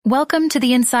Welcome to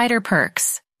the Insider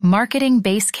Perks Marketing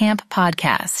Basecamp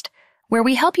podcast, where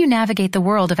we help you navigate the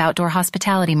world of outdoor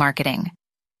hospitality marketing.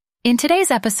 In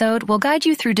today's episode, we'll guide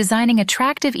you through designing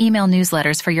attractive email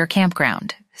newsletters for your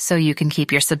campground so you can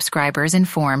keep your subscribers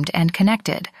informed and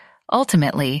connected,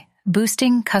 ultimately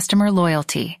boosting customer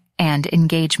loyalty and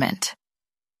engagement.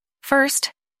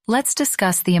 First, let's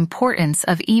discuss the importance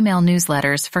of email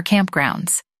newsletters for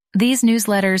campgrounds. These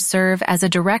newsletters serve as a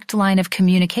direct line of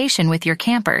communication with your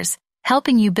campers,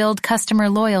 helping you build customer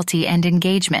loyalty and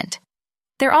engagement.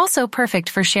 They're also perfect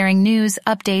for sharing news,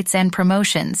 updates, and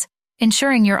promotions,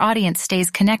 ensuring your audience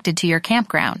stays connected to your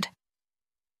campground.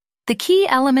 The key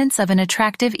elements of an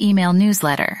attractive email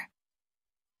newsletter.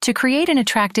 To create an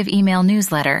attractive email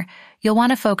newsletter, you'll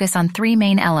want to focus on three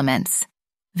main elements: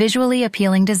 visually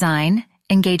appealing design,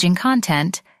 engaging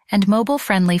content, and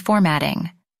mobile-friendly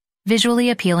formatting. Visually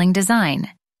appealing design.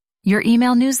 Your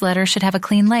email newsletter should have a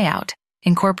clean layout,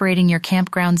 incorporating your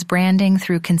campground's branding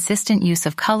through consistent use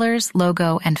of colors,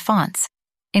 logo, and fonts.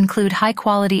 Include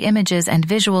high-quality images and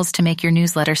visuals to make your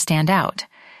newsletter stand out.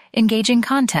 Engaging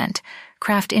content.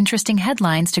 Craft interesting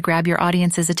headlines to grab your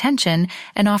audience's attention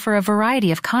and offer a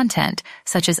variety of content,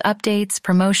 such as updates,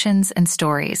 promotions, and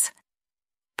stories.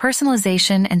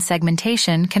 Personalization and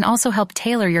segmentation can also help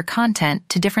tailor your content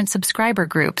to different subscriber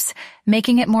groups,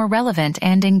 making it more relevant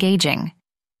and engaging.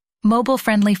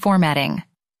 Mobile-friendly formatting.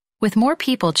 With more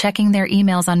people checking their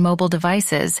emails on mobile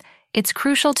devices, it's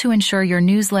crucial to ensure your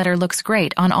newsletter looks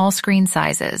great on all screen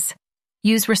sizes.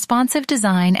 Use responsive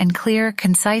design and clear,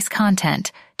 concise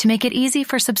content to make it easy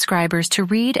for subscribers to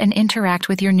read and interact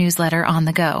with your newsletter on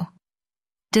the go.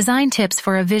 Design tips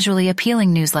for a visually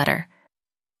appealing newsletter.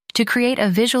 To create a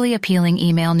visually appealing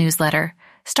email newsletter,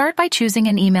 start by choosing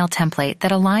an email template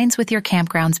that aligns with your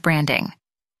campground's branding.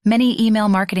 Many email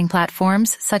marketing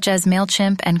platforms, such as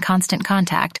MailChimp and Constant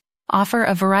Contact, offer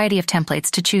a variety of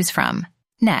templates to choose from.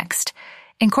 Next,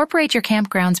 incorporate your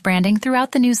campground's branding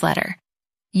throughout the newsletter.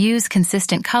 Use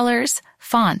consistent colors,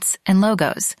 fonts, and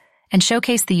logos, and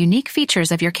showcase the unique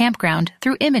features of your campground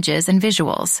through images and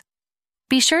visuals.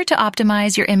 Be sure to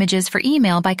optimize your images for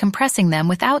email by compressing them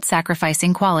without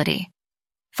sacrificing quality.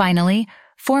 Finally,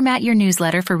 format your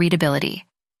newsletter for readability.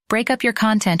 Break up your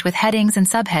content with headings and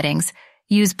subheadings,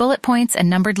 use bullet points and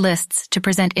numbered lists to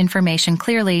present information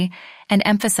clearly, and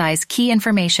emphasize key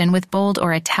information with bold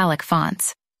or italic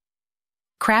fonts.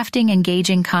 Crafting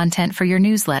engaging content for your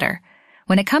newsletter.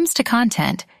 When it comes to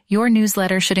content, your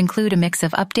newsletter should include a mix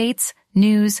of updates,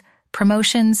 news,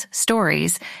 promotions,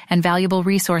 stories, and valuable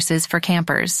resources for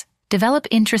campers. Develop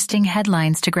interesting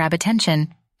headlines to grab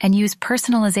attention, and use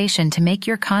personalization to make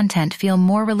your content feel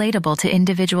more relatable to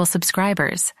individual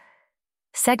subscribers.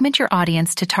 Segment your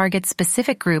audience to target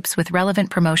specific groups with relevant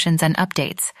promotions and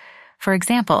updates. For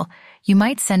example, you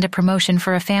might send a promotion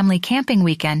for a family camping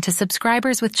weekend to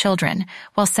subscribers with children,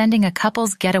 while sending a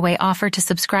couple's getaway offer to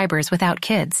subscribers without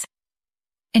kids.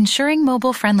 Ensuring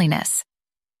mobile friendliness.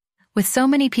 With so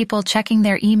many people checking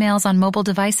their emails on mobile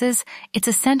devices, it's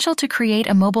essential to create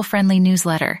a mobile-friendly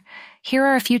newsletter. Here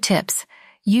are a few tips.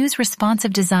 Use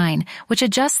responsive design, which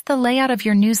adjusts the layout of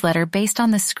your newsletter based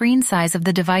on the screen size of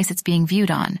the device it's being viewed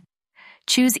on.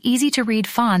 Choose easy-to-read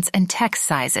fonts and text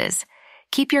sizes.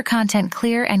 Keep your content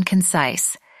clear and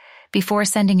concise. Before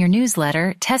sending your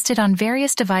newsletter, test it on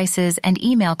various devices and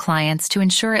email clients to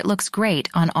ensure it looks great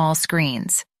on all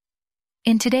screens.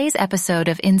 In today's episode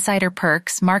of Insider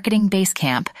Perks Marketing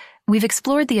Basecamp, we've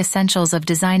explored the essentials of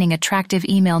designing attractive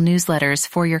email newsletters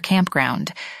for your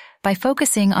campground. By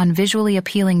focusing on visually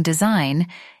appealing design,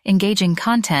 engaging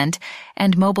content,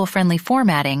 and mobile-friendly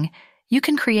formatting, you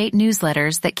can create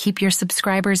newsletters that keep your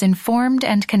subscribers informed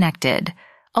and connected,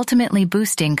 ultimately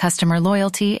boosting customer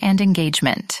loyalty and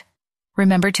engagement.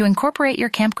 Remember to incorporate your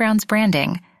campground's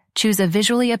branding, choose a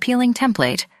visually appealing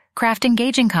template, craft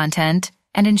engaging content,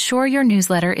 and ensure your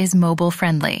newsletter is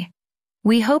mobile-friendly.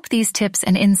 We hope these tips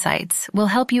and insights will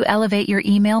help you elevate your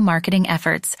email marketing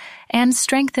efforts and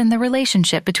strengthen the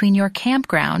relationship between your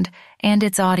campground and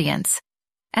its audience.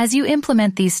 As you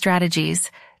implement these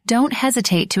strategies, don't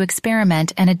hesitate to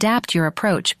experiment and adapt your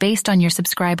approach based on your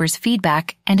subscribers'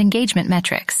 feedback and engagement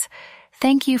metrics.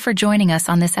 Thank you for joining us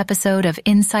on this episode of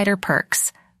Insider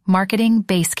Perks Marketing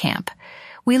Basecamp.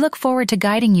 We look forward to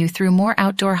guiding you through more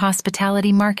outdoor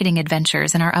hospitality marketing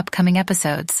adventures in our upcoming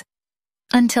episodes.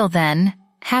 Until then,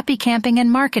 happy camping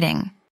and marketing!